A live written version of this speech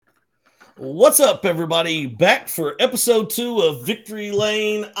What's up, everybody? Back for episode 2 of Victory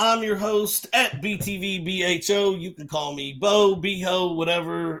Lane. I'm your host at BTVBHO. You can call me Bo, Beho,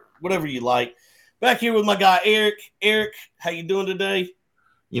 whatever you like. Back here with my guy Eric. Eric, how you doing today?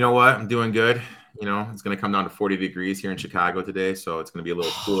 You know what? I'm doing good. It's going to come down to 40 degrees here in Chicago today, so it's going to be a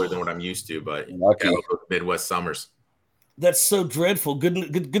little cooler than what I'm used to, but Lucky. I love those Midwest summers. That's so dreadful.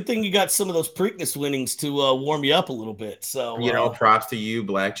 Good thing you got some of those Preakness winnings to warm you up a little bit. So props to you,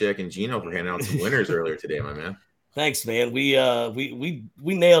 Blackjack and Gino, for handing out some winners earlier today, my man. Thanks, man. We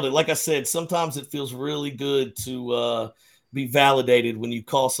nailed it. Like I said, sometimes it feels really good to be validated when you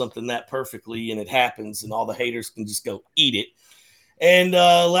call something that perfectly and it happens, and all the haters can just go eat it. And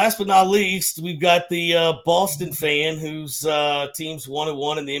last but not least, we've got the Boston fan whose team's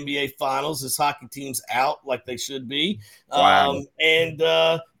 1-1 in the NBA Finals. His hockey team's out like they should be. Wow. And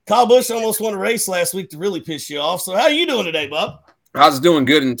Kyle Busch almost won a race last week to really piss you off. So how are you doing today, Bob? I was doing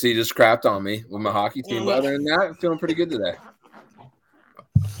good until you just crapped on me with my hockey team. But other than that, I'm feeling pretty good today.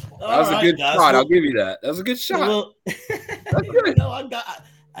 That was a good shot. I'll give you that. That was a good shot. Well, That's good.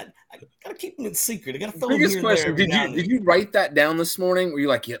 I gotta keep them in secret. I gotta throw Biggest them question: there. Did you write that down this morning? Were you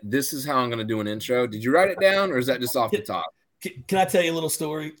like, "Yeah, this is how I'm going to do an intro"? Did you write it down, or is that just off the top? Can I tell you a little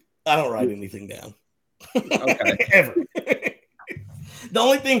story? I don't write anything down. Okay. Ever. The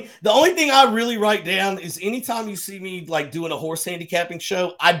only thing I really write down is anytime you see me like doing a horse handicapping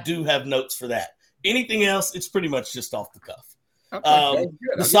show, I do have notes for that. Anything else, it's pretty much just off the cuff. Okay,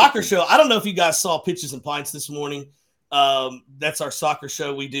 the soccer show, I don't know if you guys saw Pitches and Pints this morning. That's our soccer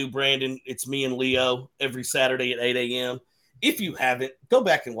show we do, Brandon. It's me and Leo every Saturday at 8 a.m. If you haven't, go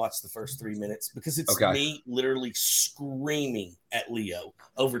back and watch the first 3 minutes because it's me literally screaming at Leo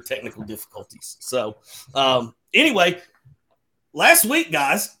over technical difficulties. So anyway, last week,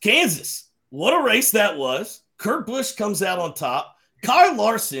 guys, Kansas, what a race that was. Kurt Busch comes out on top. Kyle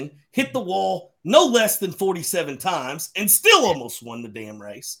Larson hit the wall no less than 47 times and still almost won the damn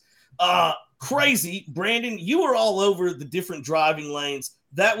race. Crazy. Brandon, you were all over the different driving lanes.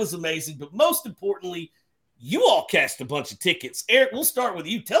 That was amazing. But most importantly, you all cashed a bunch of tickets. Eric, we'll start with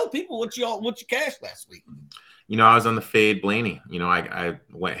you. Tell people what you cashed last week. I was on the fade Blaney. I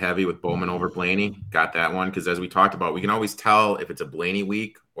went heavy with Bowman over Blaney. Got that one because as we talked about, we can always tell if it's a Blaney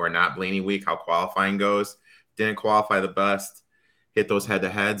week or not Blaney week, how qualifying goes. Didn't qualify the best. Hit those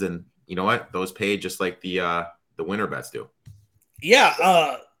head-to-heads, and you know what? Those paid just like the winner bets do.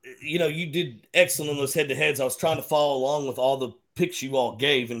 Yeah, you did excellent on those head-to-heads. I was trying to follow along with all the picks you all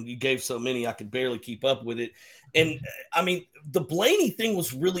gave, and you gave so many I could barely keep up with it. And, I mean, the Blaney thing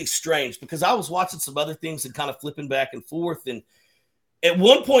was really strange because I was watching some other things and kind of flipping back and forth, and at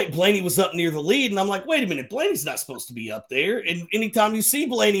one point, Blaney was up near the lead, and I'm like, wait a minute, Blaney's not supposed to be up there. And anytime you see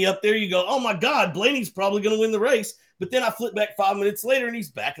Blaney up there, you go, oh, my God, Blaney's probably going to win the race. But then I flip back 5 minutes later, and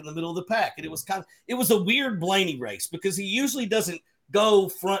he's back in the middle of the pack. And it was a weird Blaney race because he usually doesn't go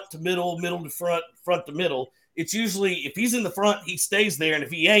front to middle, middle to front, front to middle. It's usually if he's in the front, he stays there. And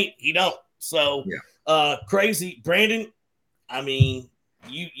if he ain't, he don't. So crazy. Brandon, I mean,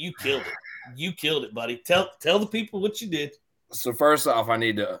 you killed it. You killed it, buddy. Tell the people what you did. So first off, I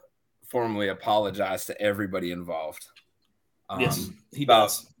need to formally apologize to everybody involved. Yes, he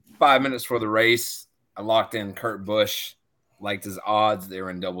does. 5 minutes for the race, I locked in Kurt Busch, liked his odds. They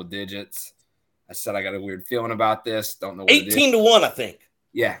were in double digits. I said I got a weird feeling about this. Don't know what 18-1, I think.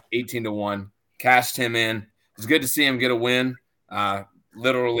 Yeah, 18-1. Cashed him in. It was good to see him get a win.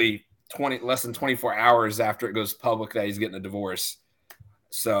 Literally less than 24 hours after it goes public that he's getting a divorce.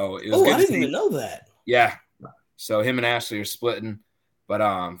 So it was good I didn't even know that. Yeah. So him and Ashley are splitting. But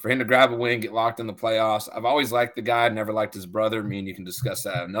for him to grab a win, get locked in the playoffs, I've always liked the guy, never liked his brother. Me and you can discuss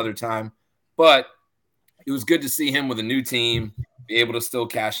that another time. But it was good to see him with a new team, be able to still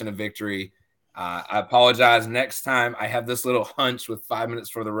cash in a victory. I apologize. Next time I have this little hunch with 5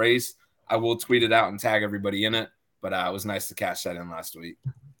 minutes for the race, I will tweet it out and tag everybody in it. But it was nice to cash that in last week.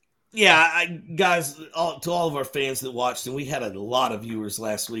 Yeah, guys, to all of our fans that watched, and we had a lot of viewers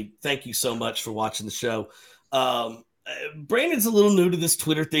last week. Thank you so much for watching the show. Brandon's a little new to this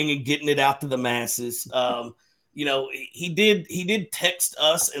Twitter thing and getting it out to the masses. He did text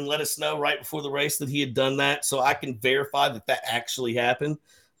us and let us know right before the race that he had done that, so I can verify that actually happened.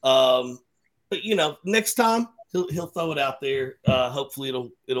 But next time he'll throw it out there. Hopefully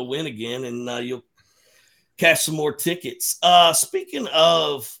it'll win again, and you'll cash some more tickets. Speaking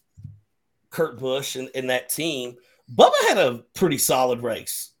of Kurt Busch and that team, Bubba had a pretty solid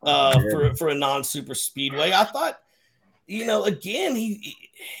race for a non-super speedway. I thought, again, he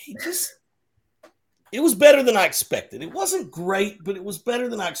just it was better than I expected. It wasn't great, but it was better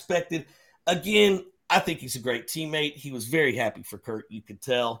than I expected. Again, I think he's a great teammate. He was very happy for Kurt, you could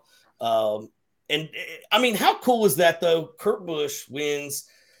tell. And I mean, how cool is that though? Kurt Busch wins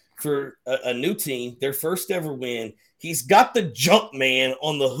for a new team, their first ever win. He's got the jump man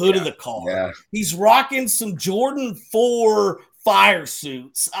on the hood of the car. Yeah. He's rocking some Jordan 4 fire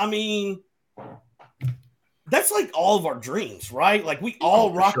suits. I mean, that's like all of our dreams, right? Like we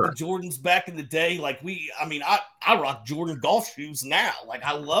all rocked the Jordans back in the day. Like I rock Jordan golf shoes now. Like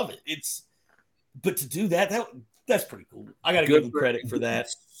I love it. But to do that's pretty cool. I got to give him credit for that.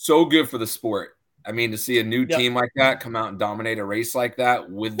 So good for the sport. I mean, to see a new team like that come out and dominate a race like that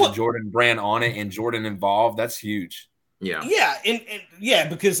with the Jordan brand on it and Jordan involved, that's huge. Yeah. Yeah. And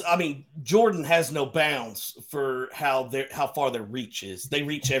because I mean, Jordan has no bounds for how far their reach is. They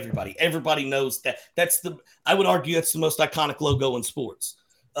reach everybody. Everybody knows that. I would argue that's the most iconic logo in sports.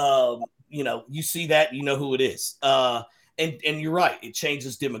 You see that, you know who it is. And you're right. It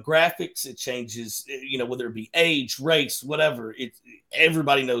changes demographics. It changes, whether it be age, race, whatever.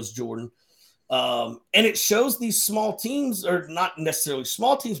 Everybody knows Jordan. And it shows these small teams, or not necessarily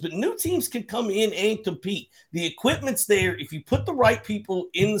small teams, but new teams can come in and compete. The equipment's there. If you put the right people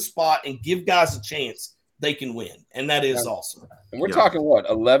in the spot and give guys a chance, they can win. And that is awesome. And we're talking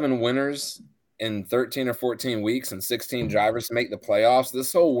 11 winners in 13 or 14 weeks and 16 drivers to make the playoffs.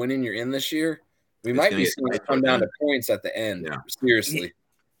 This whole winning you're in this year, we might be seeing it come down to points at the end. Yeah. Seriously.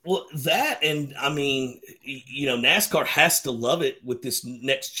 Well, that, and I mean, NASCAR has to love it with this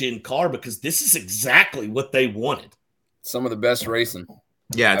next gen car because this is exactly what they wanted. Some of the best racing.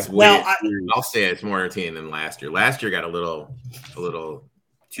 Yeah, it's I'll say it's more entertaining than last year. Last year got a little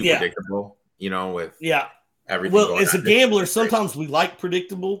too predictable, with everything. Well, as a gambler, sometimes we like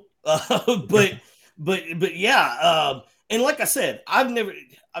predictable, but yeah. And like I said,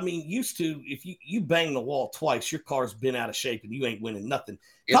 used to, if you bang the wall twice, your car's been out of shape and you ain't winning nothing.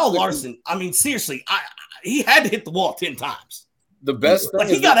 Kyle Larson, seriously, he had to hit the wall 10 times. The best thing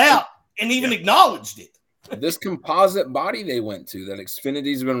he got out and even acknowledged it. This composite body they went to that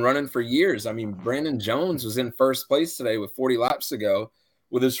Xfinity's been running for years. Brandon Jones was in first place today with 40 laps to go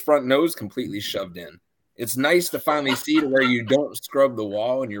with his front nose completely shoved in. It's nice to finally see to where you don't scrub the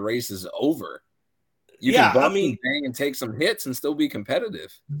wall and your race is over. You can bump and bang and take some hits and still be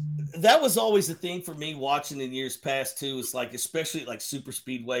competitive. That was always the thing for me watching in years past too. It's like, especially like super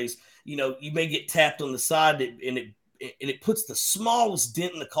speedways, you may get tapped on the side and it puts the smallest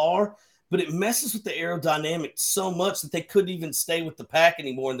dent in the car, but it messes with the aerodynamics so much that they couldn't even stay with the pack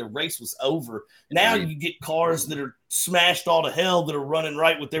anymore and the race was over. Now you get cars that are smashed all to hell that are running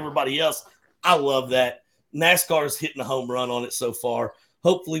right with everybody else. I love that. NASCAR is hitting a home run on it so far.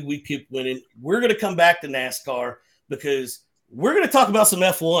 Hopefully we keep winning. We're going to come back to NASCAR because we're going to talk about some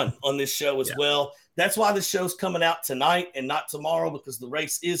F1 on this show as well. That's why the show's coming out tonight and not tomorrow because the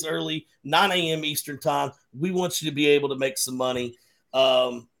race is early, 9 a.m. Eastern time. We want you to be able to make some money.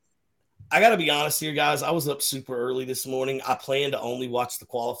 I got to be honest here, guys. I was up super early this morning. I planned to only watch the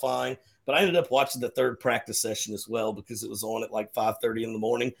qualifying, but I ended up watching the third practice session as well because it was on at like 5:30 in the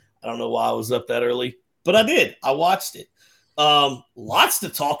morning. I don't know why I was up that early, but I did. I watched it. Lots to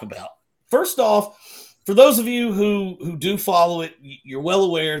talk about. First off, for those of you who do follow it, you're well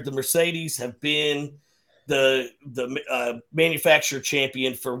aware the Mercedes have been the manufacturer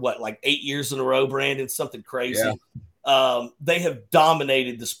champion for 8 years in a row, Brandon, something crazy. Yeah. They have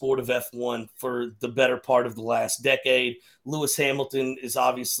dominated the sport of F1 for the better part of the last decade. Lewis Hamilton is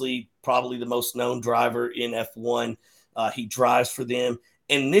obviously probably the most known driver in F1. He drives for them.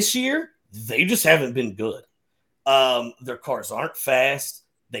 And this year, they just haven't been good. Their cars aren't fast.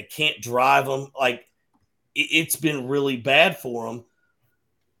 They can't drive them. It's been really bad for them.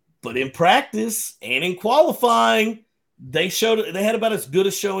 But in practice and in qualifying, they had about as good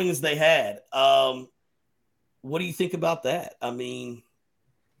a showing as they had. What do you think about that? Are they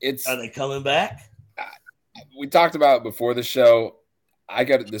coming back? We talked about it before the show. I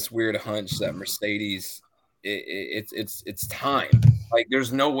got this weird hunch that Mercedes, it's time.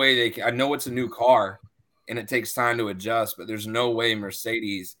 There's no way I know it's a new car. And it takes time to adjust, but there's no way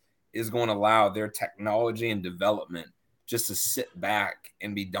Mercedes is going to allow their technology and development just to sit back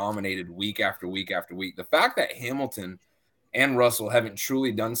and be dominated week after week after week. The fact that Hamilton and Russell haven't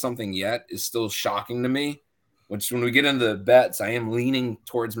truly done something yet is still shocking to me, which when we get into the bets, I am leaning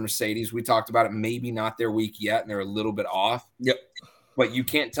towards Mercedes. We talked about it, maybe not their week yet, and they're a little bit off. Yep. But you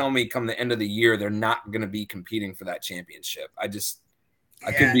can't tell me come the end of the year, they're not going to be competing for that championship.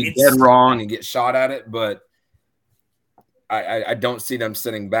 I could be dead wrong and get shot at it, but I don't see them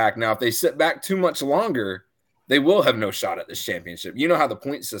sitting back. Now, if they sit back too much longer, they will have no shot at this championship. You know how the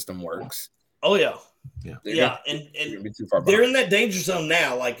point system works. Oh, yeah. And they're in that danger zone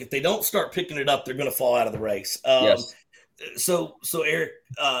now. If they don't start picking it up, they're going to fall out of the race. Yes. So Eric,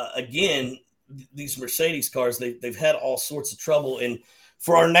 again, these Mercedes cars, they've had all sorts of trouble. And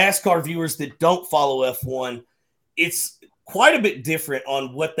for our NASCAR viewers that don't follow F1, it's quite a bit different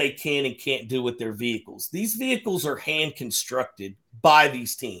on what they can and can't do with their vehicles. These vehicles are hand constructed by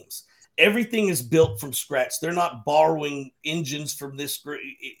these teams. Everything is built from scratch. They're not borrowing engines from this.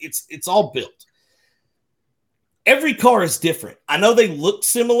 It's all built. Every car is different. I know they look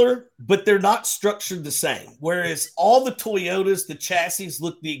similar, but they're not structured the same. Whereas all the Toyotas, the chassis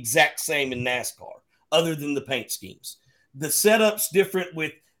look the exact same in NASCAR, other than the paint schemes. The setup's different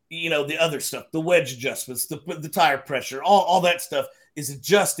with, the other stuff, the wedge adjustments, the tire pressure, all that stuff is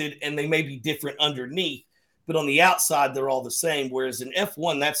adjusted, and they may be different underneath. But on the outside, they're all the same. Whereas in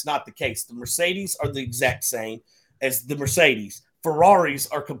F1, that's not the case. The Mercedes are the exact same as the Mercedes. Ferraris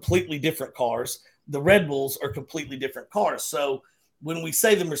are completely different cars. The Red Bulls are completely different cars. So when we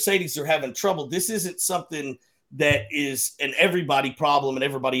say the Mercedes are having trouble, this isn't something that is an everybody problem and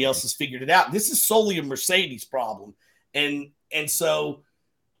everybody else has figured it out. This is solely a Mercedes problem. And so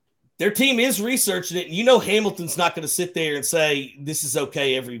their team is researching it. And Hamilton's not going to sit there and say this is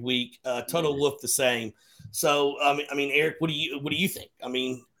okay every week. Toto Wolff the same. So I mean, Eric, what do you think? I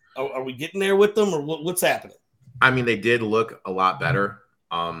mean, are we getting there with them, or what's happening? I mean, they did look a lot better.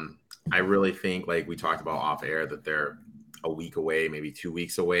 I really think, like we talked about off air, that they're a week away, maybe 2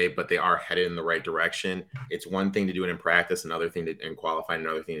 weeks away, but they are headed in the right direction. It's one thing to do it in practice, another thing in qualifying,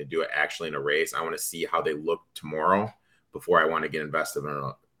 another thing to do it actually in a race. I want to see how they look tomorrow before I want to get invested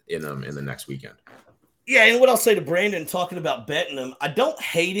in them in the next weekend. Yeah, and what I'll say to Brandon, talking about betting them, I don't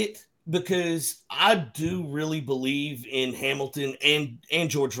hate it because I do really believe in Hamilton and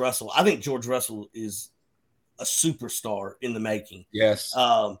George Russell. I think George Russell is a superstar in the making. Yes.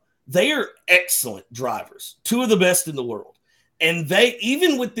 They are excellent drivers, two of the best in the world. And they,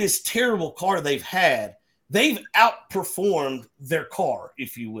 even with this terrible car they've had, they've outperformed their car,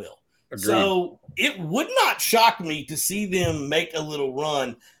 if you will. Agreed. So it would not shock me to see them make a little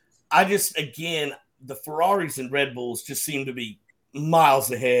run. Again, the Ferraris and Red Bulls just seem to be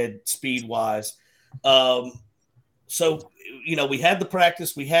miles ahead speed-wise. So, we had the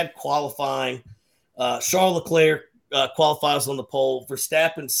practice, we had qualifying. Charles Leclerc qualifies on the pole.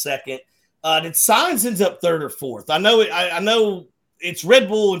 Verstappen second. Did Sainz ends up third or fourth? I know it's Red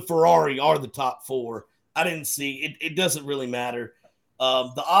Bull and Ferrari are the top four. I didn't see it. It doesn't really matter.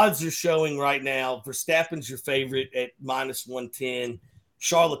 The odds are showing right now. Verstappen's your favorite at -110.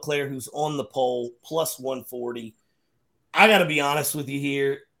 Charles Leclerc, who's on the pole, +140. I got to be honest with you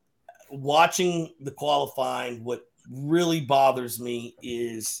here. Watching the qualifying, what really bothers me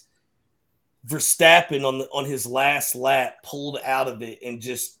is Verstappen on his last lap pulled out of it and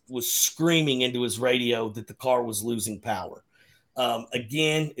just was screaming into his radio that the car was losing power.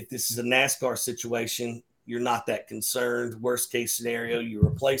 Again, if this is a NASCAR situation, you're not that concerned. Worst case scenario, you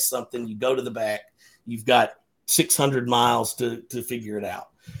replace something, you go to the back, you've got 600 miles to figure it out.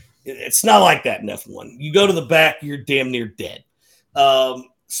 It's not like that in F1. You go to the back, you're damn near dead.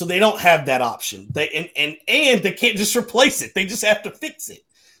 So they don't have that option. And they can't just replace it. They just have to fix it.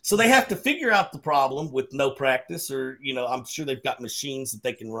 So they have to figure out the problem with no practice, or, I'm sure they've got machines that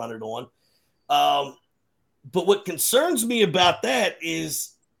they can run it on. But what concerns me about that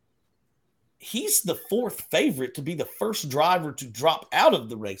is he's the fourth favorite to be the first driver to drop out of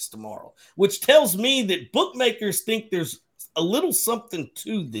the race tomorrow, which tells me that bookmakers think there's a little something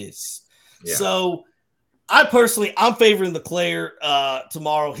to this. Yeah. So I'm favoring Leclerc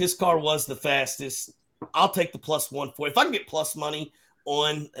tomorrow. His car was the fastest. I'll take the +140. If I can get plus money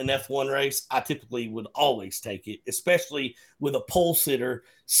on an F1 race, I typically would always take it, especially with a pole sitter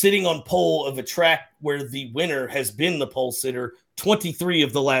sitting on pole of a track where the winner has been the pole sitter 23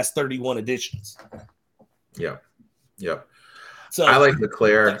 of the last 31 editions. Yeah. So I like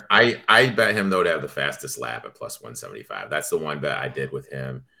Leclerc. I bet him, though, to have the fastest lap at +175. That's the one bet I did with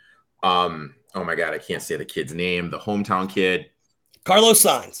him. Oh my God, I can't say the kid's name. The hometown kid. Carlos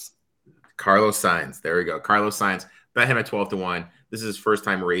Sainz. There we go. Carlos Sainz. Bet him at 12-1. This is his first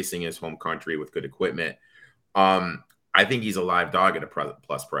time racing in his home country with good equipment. I think he's a live dog at a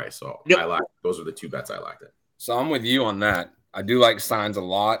plus price. So yep. Those are the two bets I liked it. So I'm with you on that. I do like Sainz a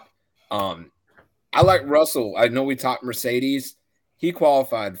lot. I like Russell. I know we talked Mercedes. He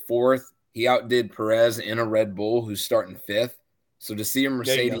qualified fourth. He outdid Perez in a Red Bull, who's starting fifth. So to see a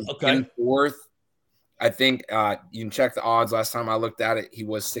Mercedes in fourth, I think you can check the odds. Last time I looked at it, he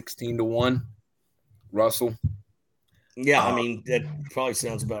was 16-1. Russell. Yeah, I mean, that probably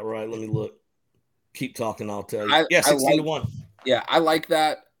sounds about right. Let me look. Keep talking, I'll tell you. 16-1. Yeah, I like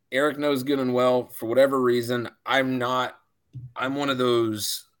that. Eric knows good and well. For whatever reason, I'm one of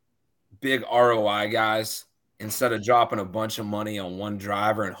those big ROI guys. instead of dropping a bunch of money on one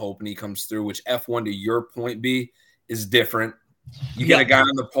driver and hoping he comes through, which F1, to your point, B, is different. You get a guy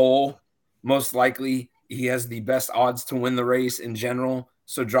on the pole, most likely he has the best odds to win the race in general.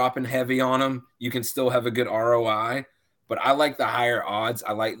 So dropping heavy on him, you can still have a good ROI. But I like the higher odds.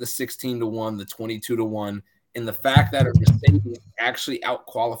 I like the 16-1, the 22-1, and the fact that a Mercedes actually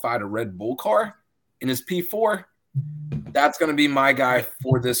out-qualified a Red Bull car in his P4. That's going to be my guy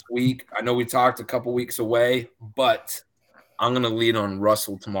for this week. I know we talked a couple weeks away, but I'm going to lead on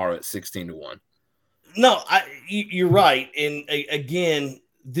Russell tomorrow at 16-1. No, you're right. And again,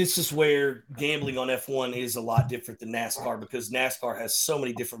 this is where gambling on F1 is a lot different than NASCAR, because NASCAR has so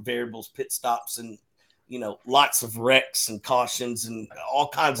many different variables, pit stops, and lots of wrecks and cautions and all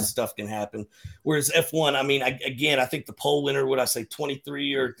kinds of stuff can happen. Whereas F1, I mean, I think the pole winner,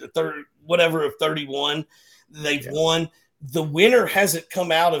 23 or 30, whatever, of 31, they've won. The winner hasn't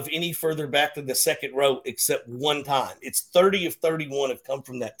come out of any further back than the second row except one time. It's 30 of 31 have come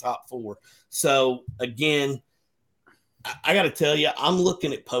from that top four. So again, I got to tell you, I'm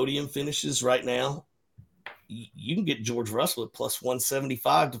looking at podium finishes right now. You can get George Russell at plus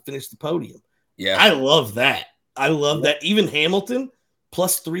 175 to finish the podium. Yeah. I love that. I love that. Even Hamilton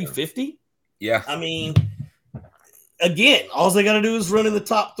plus 350. Yeah. I mean, again, all they got to do is run in the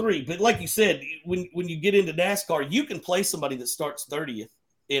top three. But like you said, when you get into NASCAR, you can play somebody that starts 30th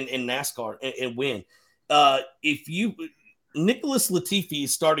in NASCAR and win. Nicholas Latifi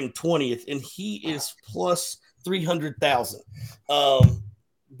is starting 20th, and he is plus 300,000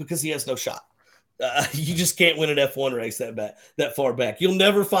 because he has no shot. You just can't win an F1 race that far back. You'll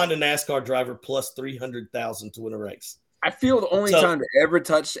never find a NASCAR driver plus 300,000 to win a race. I feel the only time to ever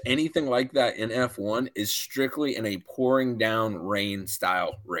touch anything like that in F1 is strictly in a pouring down rain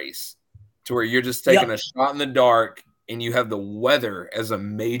style race, to where you're just taking a shot in the dark and you have the weather as a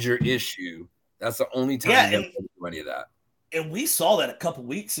major issue. That's the only time you do any of that. And we saw that a couple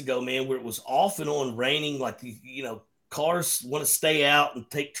weeks ago, man, where it was off and on raining. Like, cars want to stay out and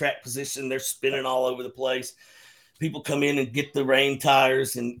take track position. They're spinning all over the place. People come in and get the rain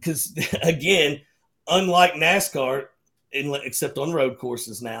tires. And because, again, unlike NASCAR, except on road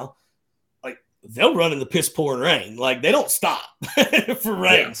courses now, like, they'll run in the piss pouring rain. Like, they don't stop for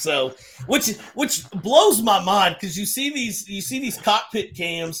rain. Yeah. So, which blows my mind, because you see these cockpit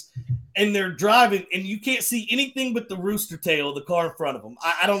cams, and they're driving, and you can't see anything but the rooster tail of the car in front of them.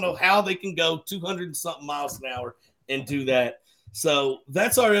 I don't know how they can go 200 and something miles an hour and do that. So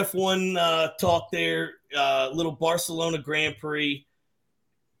that's our F1 talk there. Little Barcelona Grand Prix.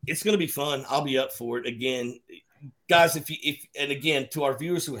 It's going to be fun. I'll be up for it. Again, guys, and again, to our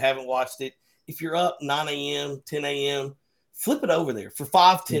viewers who haven't watched it, if you're up 9 a.m., 10 a.m., flip it over there for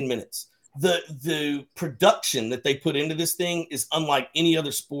 5-10 minutes. The production that they put into this thing is unlike any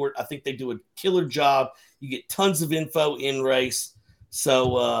other sport. I think they do a killer job. You get tons of info in race.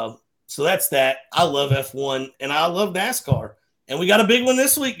 So that's that. I love F1 and I love NASCAR. And we got a big one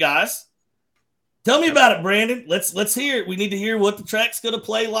this week, guys. Tell me about it, Brandon. Let's hear it. We need to hear what the track's going to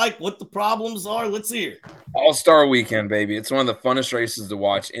play like, what the problems are. Let's hear it. All-Star Weekend, baby. It's one of the funnest races to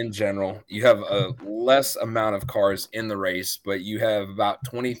watch in general. You have a less amount of cars in the race, but you have about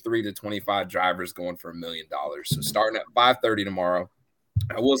 23 to 25 drivers going for $1 million. So starting at 5:30 tomorrow,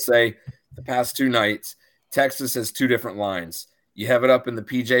 I will say the past two nights, Texas has two different lines. You have it up in the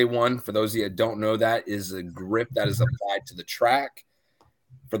PJ1. For those of you that don't know, that is a grip that is applied to the track.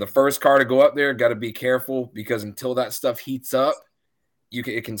 For the first car to go up there, got to be careful, because until that stuff heats up,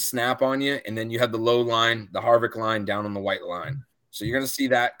 it can snap on you. And then you have the low line, the Harvick line, down on the white line. So you're going to see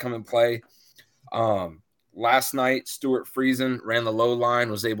that come in play. Last night, Stuart Friesen ran the low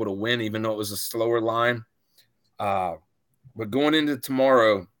line, was able to win, even though it was a slower line. But going into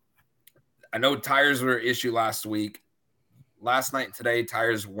tomorrow, I know tires were an issue last week. Last night and today,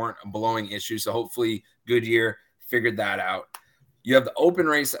 tires weren't a blowing issue. So hopefully Goodyear figured that out. You have the open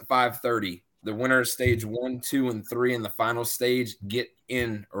race at 5:30. The winner of stage 1, 2, and 3 in the final stage get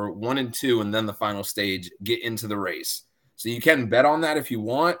in, or 1 and 2, and then the final stage get into the race. So you can bet on that if you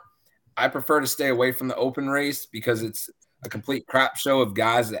want. I prefer to stay away from the open race because it's a complete crap show of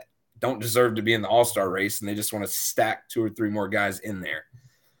guys that don't deserve to be in the all-star race, and they just want to stack 2 or 3 more guys in there.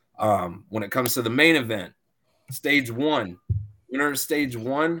 When it comes to the main event, stage 1, winner of stage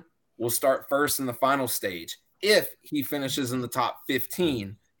 1 will start first in the final stage if he finishes in the top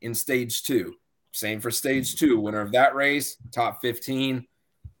 15 in stage 2. Same for stage 2. Winner of that race, top 15,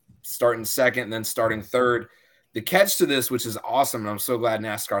 starting second, and then starting third. The catch to this, which is awesome, and I'm so glad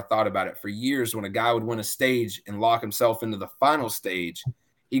NASCAR thought about it. For years, when a guy would win a stage and lock himself into the final stage,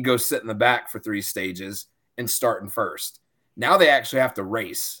 he'd go sit in the back for 3 stages and start in first. Now they actually have to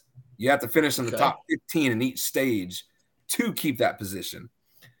race. You have to finish in the Okay. top 15 in each stage to keep that position.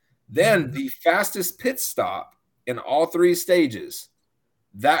 Then the fastest pit stop in all 3 stages,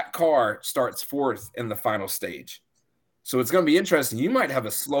 that car starts 4th in the final stage. So it's going to be interesting. You might have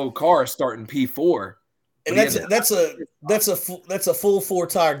a slow car starting P4. And that's a full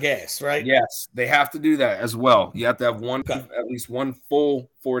 4-tire gas, right? Yes, they have to do that as well. You have to have Okay. at least one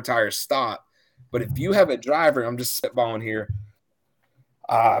full 4-tire stop. But if you have a driver, I'm just spitballing here.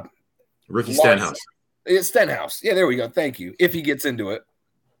 Ricky Stenhouse. It's Stenhouse. Yeah, there we go. Thank you. If he gets into it.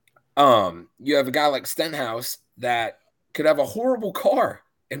 You have a guy like Stenhouse that could have a horrible car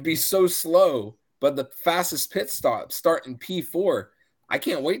and be so slow, but the fastest pit stop starting P4. I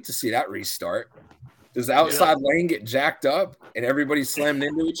can't wait to see that restart. Does the outside lane get jacked up and everybody slammed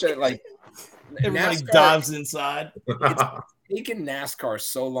into each other? Like everybody dives inside. It's taken NASCAR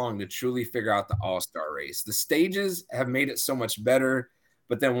so long to truly figure out the all-star race. The stages have made it so much better,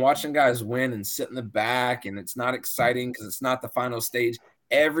 but then watching guys win and sit in the back, and it's not exciting because it's not the final stage.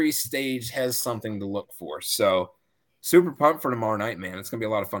 Every stage has something to look for. So super pumped for tomorrow night, man. It's going to be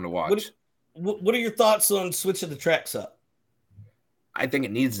a lot of fun to watch. What are your thoughts on switching the tracks up? I think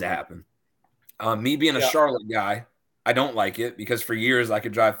it needs to happen. Me being a Charlotte guy, I don't like it because for years I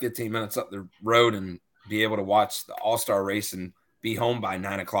could drive 15 minutes up the road and be able to watch the all-star race and be home by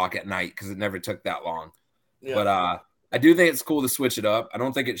 9:00 at night because it never took that long. Yeah. But I do think it's cool to switch it up. I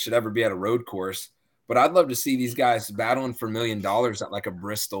don't think it should ever be at a road course, but I'd love to see these guys battling for $1 million at like a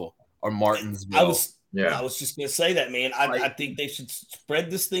Bristol or Martinsville. I was just going to say that, man. I think they should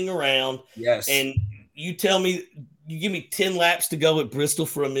spread this thing around. Yes. And you tell me, you give me 10 laps to go at Bristol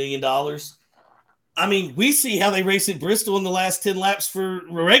for $1 million. I mean, we see how they race at Bristol in the last 10 laps for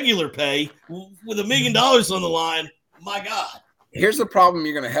regular pay with $1 million on the line. My God. Here's the problem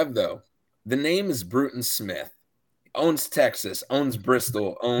you're going to have, though. The name is Bruton Smith. Owns Texas, owns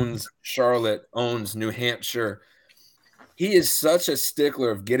Bristol, owns Charlotte, owns New Hampshire. He is such a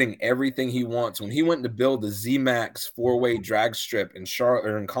stickler of getting everything he wants. When he went to build the Z-Max 4-way drag strip in Charlotte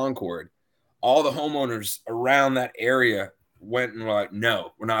or in Concord, all the homeowners around that area went and were like,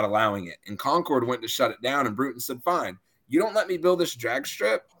 no, we're not allowing it. And Concord went to shut it down, and Bruton said, fine, you don't let me build this drag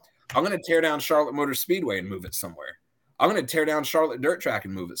strip, I'm going to tear down Charlotte Motor Speedway and move it somewhere. I'm going to tear down Charlotte Dirt Track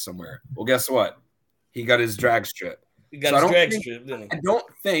and move it somewhere. Well, guess what? He got his drag strip. He got his drag strip, didn't he? I don't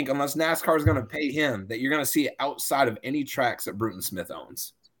think, unless NASCAR is going to pay him, that you're going to see it outside of any tracks that Bruton Smith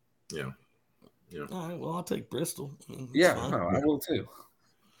owns. Yeah. All right, well, I'll take Bristol. I will too.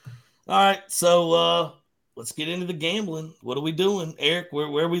 All right, so let's get into the gambling. What are we doing, Eric?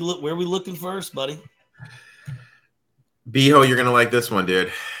 Where are we looking first, buddy? Beho, you're gonna like this one,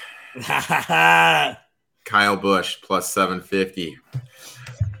 dude. Kyle Busch plus 750.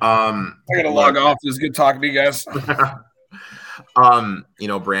 I'm gonna log off. It was good talking to you guys.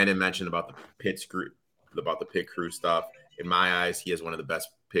 Brandon mentioned about the pit crew stuff. In my eyes, he has one of the best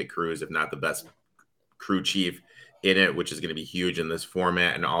pit crews, if not the best crew chief in it, which is going to be huge in this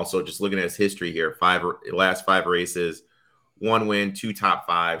format. And also just looking at his history here, last 5 races, 1 win, 2 top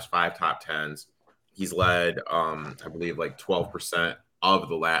 5s, 5 top 10s. He's led, I believe, like 12% of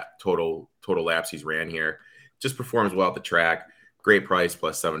the total laps he's ran here. Just performs well at the track. Great price,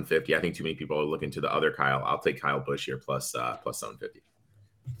 plus 750. I think too many people are looking to the other Kyle. I'll take Kyle Busch here, plus 750.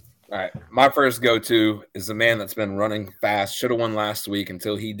 All right. My first go-to is the man that's been running fast. Should have won last week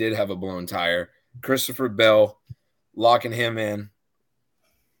until he did have a blown tire. Christopher Bell, locking him in.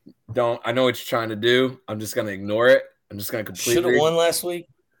 I know what you're trying to do. I'm just going to ignore it. I'm just going to completely. Should have won last week.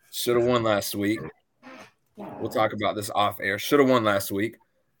 Should have won last week. We'll talk about this off air. Should have won last week.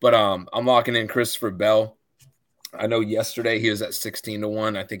 But I'm locking in Christopher Bell. I know yesterday he was at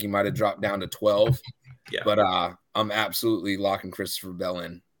 16-1. I think he might have dropped down to 12. Yeah. But I'm absolutely locking Christopher Bell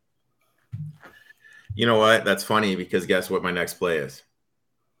in. You know what? That's funny because guess what my next play is?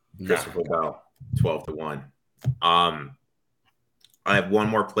 No. Christopher Bell, 12-1. I have one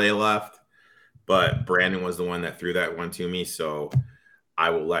more play left, but Brandon was the one that threw that one to me, so I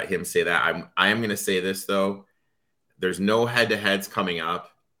will let him say that. I am going to say this, though. There's no head-to-heads coming up.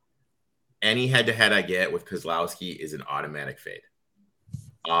 Any head-to-head I get with Keselowski is an automatic fade.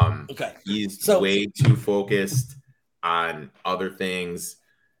 Okay. He's way too focused on other things,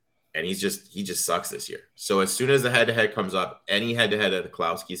 and he just sucks this year. So as soon as the head-to-head comes up, any head-to-head that the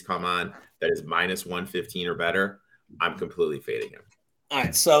Keselowskis come on that is minus 115 or better, I'm completely fading him. All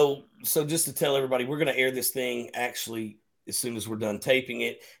right. So just to tell everybody, we're going to air this thing actually as soon as we're done taping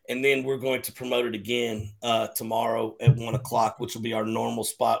it, and then we're going to promote it again tomorrow at 1:00, which will be our normal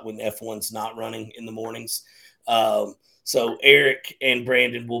spot when F1's not running in the mornings. So Eric and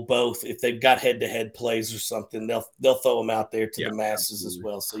Brandon will both, if they've got head-to-head plays or something, they'll throw them out there to the masses as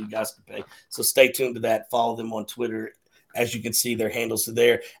well. So you guys can pay. So stay tuned to that. Follow them on Twitter. As you can see, their handles are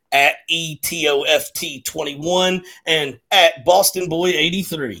there at ETOFT21 and at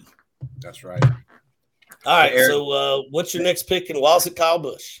BostonBoy83. That's right. All right. So what's your next pick, and why is it Kyle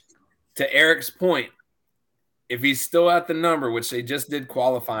Busch? To Eric's point, if he's still at the number, which they just did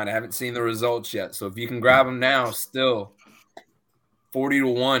qualifying, I haven't seen the results yet. So if you can grab him now, still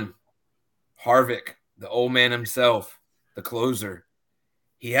 40-1. Harvick, the old man himself, the closer.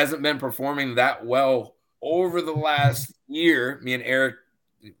 He hasn't been performing that well over the last year. Me and Eric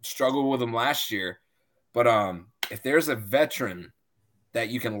struggled with him last year. But if there's a veteran that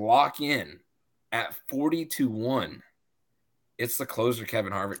you can lock in at 40-1, it's the closer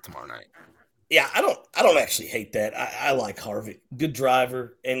Kevin Harvick tomorrow night. Yeah, I don't actually hate that. I like Harvick, good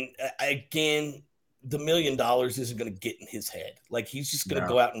driver, and again, the $1 million isn't going to get in his head. Like, he's just going to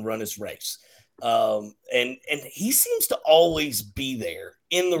go out and run his race, and he seems to always be there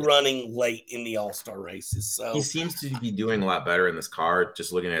in the running late in the All-Star races. So he seems to be doing a lot better in this car.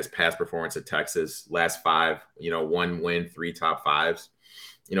 Just looking at his past performance at Texas, last 5, 1 win, 3 top 5s.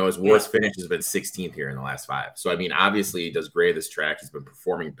 His worst finish has been 16th here in the last 5. So, I mean, obviously he does great at this track. He's been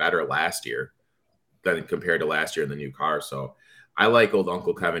performing better last year than compared to last year in the new car. So I like old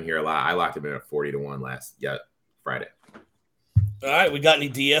Uncle Kevin here a lot. I locked him in at 40-1 Friday. All right. We got any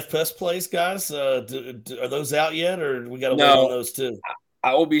DFS plays, guys? Are those out yet, or we got to wait on those too?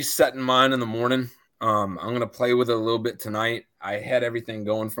 I will be setting mine in the morning. I'm going to play with it a little bit tonight. I had everything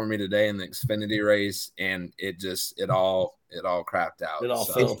going for me today in the Xfinity race, and it all crapped out. It all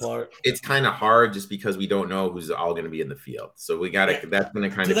fell apart. It's kind of hard just because we don't know who's all going to be in the field. So we got to. That's going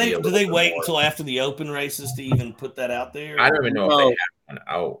to kind of. Do they wait until after the open races to even put that out there? I don't even know if they have one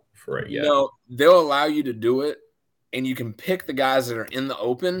out for it yet. They'll allow you to do it, and you can pick the guys that are in the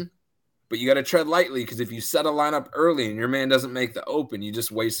open. But you got to tread lightly, because if you set a lineup early and your man doesn't make the open, you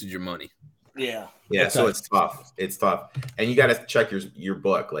just wasted your money. Yeah. Yeah. Okay. So it's tough. And you got to check your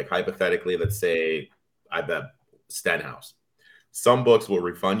book. Like, hypothetically, let's say I bet Stenhouse. Some books will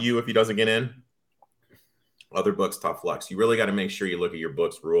refund you if he doesn't get in. Other books, tough luck. So you really got to make sure you look at your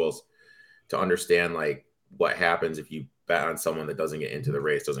book's rules to understand, like, what happens if you bet on someone that doesn't get into the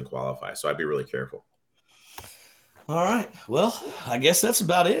race, doesn't qualify. So I'd be really careful. All right. Well, I guess that's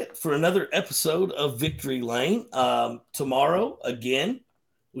about it for another episode of Victory Lane. Tomorrow, again,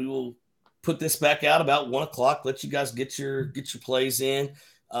 we will put this back out about 1:00. Let you guys get your plays in.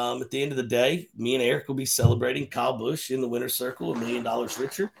 At the end of the day, me and Eric will be celebrating Kyle Busch in the winner's circle, $1 million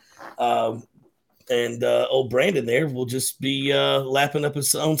richer. And old Brandon there will just be lapping up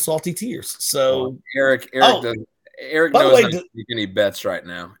his own salty tears. So Eric knows not to make any bets right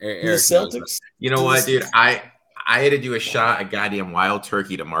now. Eric Celtics. You know what, dude? I had to do a shot at goddamn wild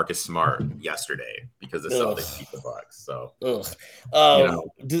turkey to Marcus Smart yesterday because the Celtics beat the Bucks. So,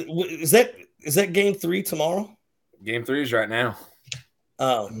 is that game 3 tomorrow? Game 3 is right now.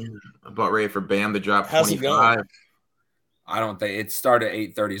 Oh, I'm about ready for Bam to drop 25. How's it going? I don't think it started at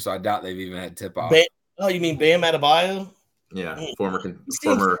 8:30, so I doubt they've even had tip off. You mean Bam Adebayo? Yeah, former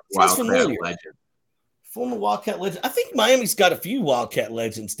Wildcat legend. Former Wildcat legend. I think Miami's got a few Wildcat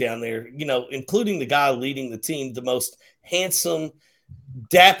legends down there, including the guy leading the team, the most handsome,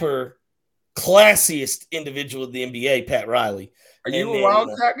 dapper, classiest individual in the NBA, Pat Riley. Are you a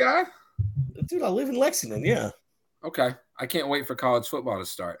Wildcat guy? Dude, I live in Lexington, yeah. Okay. I can't wait for college football to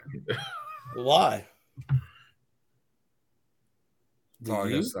start. Why?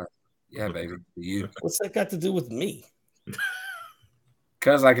 Yeah, baby. You. What's that got to do with me?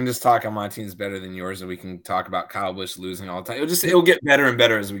 Because I can just talk on my team's better than yours, and we can talk about Kyle Busch losing all the time. It'll get better and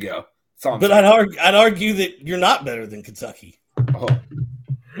better as we go. But I'd argue that you're not better than Kentucky. Oh.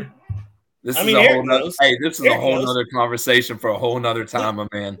 This is a whole nother conversation for a whole nother time, my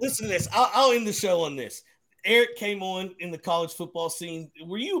man. Listen to this. I'll end the show on this. Eric came on in the college football scene.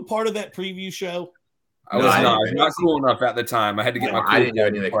 Were you a part of that preview show? I was not cool enough at the time. I had to get my. I didn't do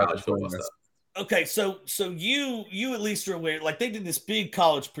any of the college football stuff. Okay, so you at least are aware. Like, they did this big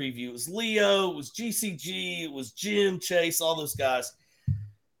college preview. It was Leo, it was GCG, it was Jim, Chase, all those guys,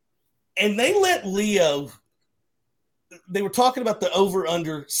 and they let Leo. They were talking about the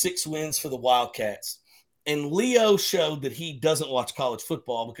over/under 6 wins for the Wildcats, and Leo showed that he doesn't watch college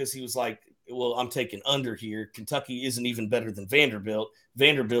football because he was like, well, I'm taking under here. Kentucky isn't even better than Vanderbilt.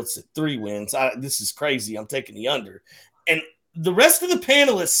 Vanderbilt's at 3 wins. This is crazy. I'm taking the under. And the rest of the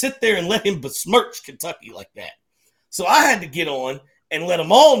panelists sit there and let him besmirch Kentucky like that. So I had to get on and let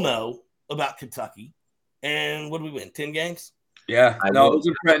them all know about Kentucky. And what did we win? 10 games? Yeah,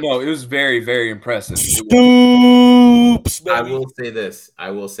 it was very, very impressive. Stoops, baby.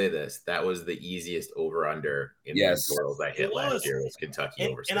 I will say this. That was the easiest over-under in the totals I hit last year. Was Kentucky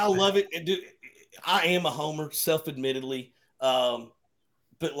over 6.5. And I love it. And I am a homer, self-admittedly.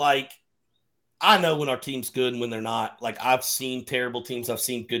 But, like, I know when our team's good and when they're not. Like, I've seen terrible teams. I've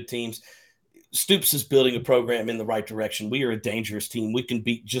seen good teams. Stoops is building a program in the right direction. We are a dangerous team. We can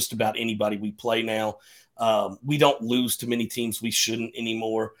beat just about anybody we play now. We don't lose to many teams we shouldn't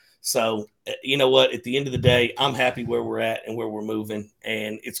anymore. So, you know what? At the end of the day, I'm happy where we're at and where we're moving.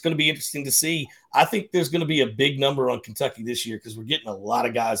 And it's going to be interesting to see. I think there's going to be a big number on Kentucky this year because we're getting a lot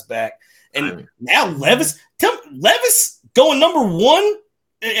of guys back. And now Levis going number 1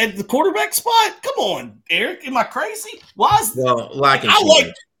 at the quarterback spot? Come on, Eric. Am I crazy? Why is well, I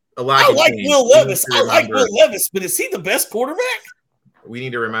like Will Levis. I like Will Levis, but is he the best quarterback? We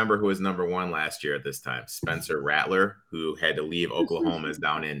need to remember who was number 1 last year at this time. Spencer Rattler, who had to leave Oklahoma, is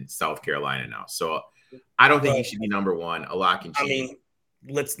down in South Carolina now. So I don't think he should be number 1. A lot can change. I mean,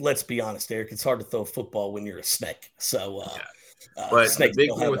 let's be honest, Eric. It's hard to throw a football when you're a snake. So, but the big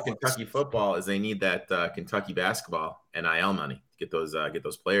thing with Kentucky football is they need that Kentucky basketball NIL money. Get those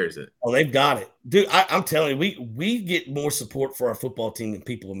players in. Oh, they've got it, dude. I'm telling you, we get more support for our football team than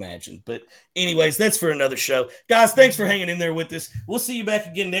people imagine. But anyways, that's for another show, guys. Thanks for hanging in there with us. We'll see you back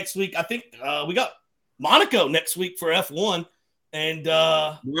again next week. I think we got Monaco next week for F1, and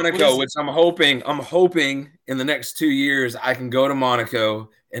Monaco, which I'm hoping in the next 2 years I can go to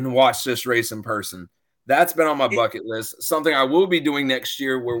Monaco and watch this race in person. That's been on my bucket list. Something I will be doing next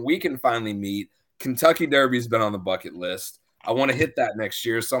year where we can finally meet. Kentucky Derby's been on the bucket list. I want to hit that next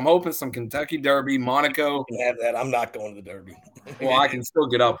year. So I'm hoping some Kentucky Derby, Monaco. You can have that. I'm not going to the Derby. Well, I can still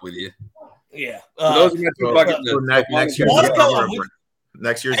get up with you. Yeah. Those are my 2 bucket lists.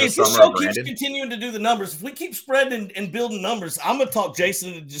 Next year's the summer. This show keeps continuing to do the numbers. If we keep spreading and building numbers, I'm going to talk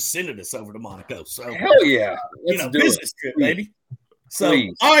Jason into just sending us over to Monaco. So hell yeah. Business trip, baby. So,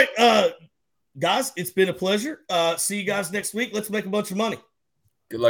 all right, guys, it's been a pleasure. See you guys next week. Let's make a bunch of money.